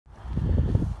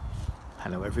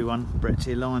Hello everyone, Brett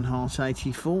here,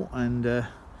 Lionheart84, and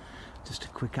just a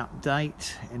quick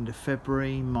update. End of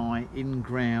February, my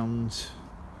in-ground,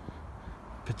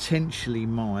 potentially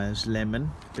Meyers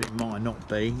lemon, but it might not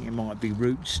be. It might be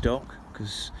rootstock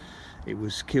because it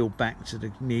was killed back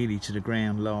to nearly to the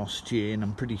ground last year, and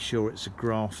I'm pretty sure it's a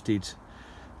grafted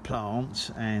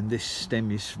plant. And this stem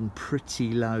is from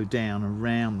pretty low down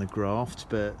around the graft,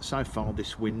 but so far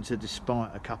this winter,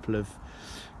 despite a couple of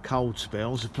cold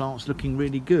spells, the plant's looking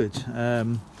really good.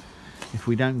 If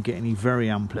we don't get any very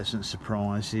unpleasant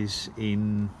surprises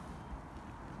in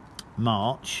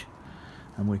March,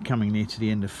 and we're coming near to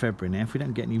the end of February now, if we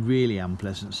don't get any really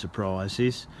unpleasant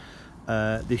surprises,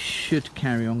 this should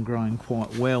carry on growing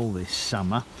quite well this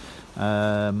summer.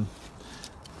 Now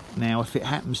if it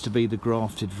happens to be the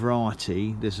grafted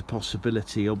variety, there's a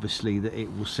possibility obviously that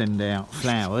it will send out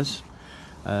flowers.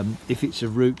 If it's a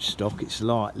rootstock, it's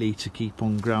likely to keep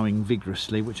on growing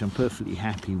vigorously, which I'm perfectly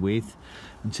happy with,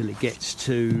 until it gets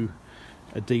to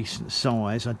a decent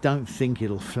size. I don't think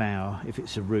it'll flower if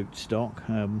it's a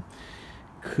rootstock.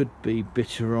 Could be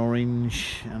bitter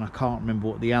orange, and I can't remember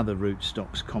what the other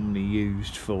rootstocks commonly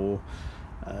used for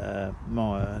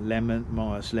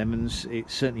Meyers lemons. It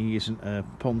certainly isn't a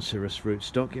Poncerus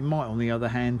rootstock. It might, on the other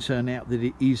hand, turn out that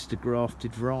it is the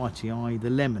grafted variety, i.e. the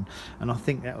lemon, and I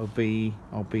think that will be,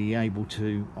 I'll be able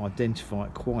to identify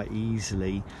it quite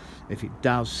easily if it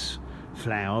does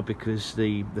flower, because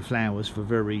the flowers were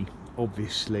very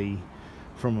obviously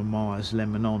from a Meyers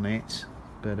lemon on it.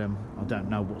 But I don't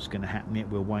know what's going to happen yet.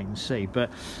 We'll wait and see. But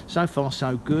so far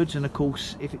so good. And of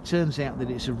course, if it turns out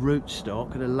that it's a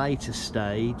rootstock at a later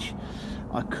stage,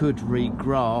 I could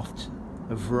regraft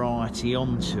a variety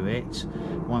onto it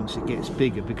once it gets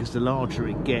bigger, because the larger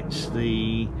it gets,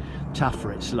 the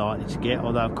tougher it's likely to get.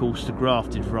 Although of course the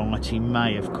grafted variety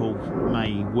may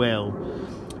well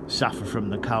suffer from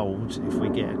the cold if we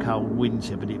get a cold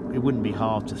winter, but it wouldn't be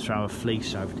hard to throw a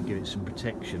fleece over to give it some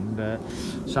protection. But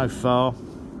so far,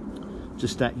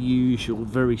 just that usual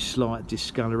very slight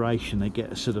discoloration. They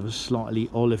get a sort of a slightly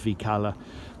olivey colour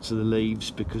to the leaves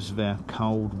because of our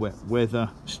cold wet weather.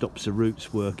 Stops the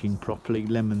roots working properly.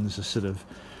 Lemons,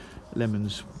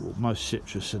 well, most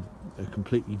citrus are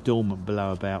completely dormant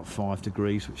below about 5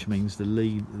 degrees, which means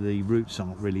the roots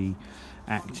aren't really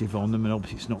active on them, and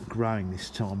obviously it's not growing this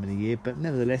time of the year, but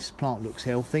nevertheless the plant looks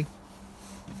healthy.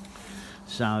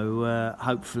 So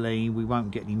hopefully we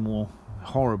won't get any more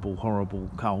horrible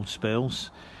cold spells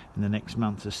in the next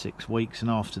month or 6 weeks,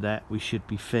 and after that we should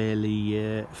be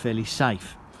fairly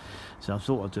safe. So I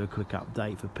thought I'd do a quick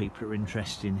update for people who are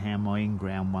interested in how my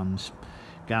in-ground one's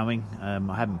going.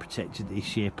 I haven't protected it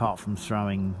this year, apart from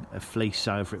throwing a fleece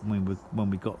over it when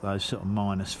we got those sort of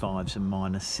 -5s and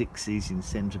 -6s in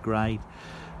centigrade.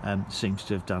 Seems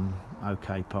to have done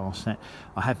okay past that.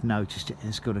 I have noticed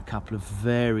it's got a couple of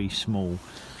very small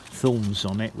thorns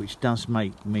on it, which does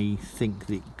make me think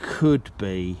that it could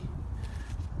be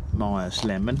Meyers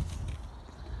lemon,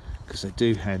 because they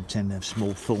do tend to have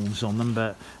small thorns on them.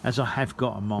 But as I have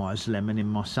got a Meyers lemon in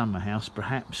my summer house,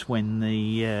 perhaps when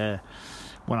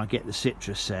I get the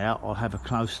citrus out, I'll have a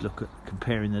close look at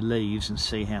comparing the leaves and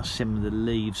see how similar the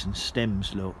leaves and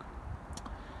stems look.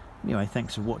 Anyway,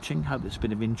 thanks for watching. Hope it's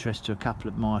been of interest to a couple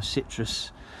of my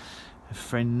citrus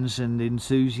friends and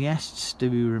enthusiasts. Do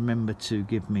remember to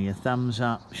give me a thumbs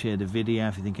up, share the video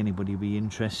if you think anybody will be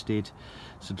interested,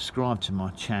 subscribe to my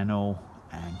channel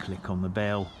and click on the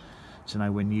bell to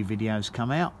know when new videos come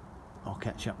out. I'll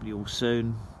catch up with you all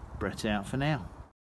soon. Brett out for now.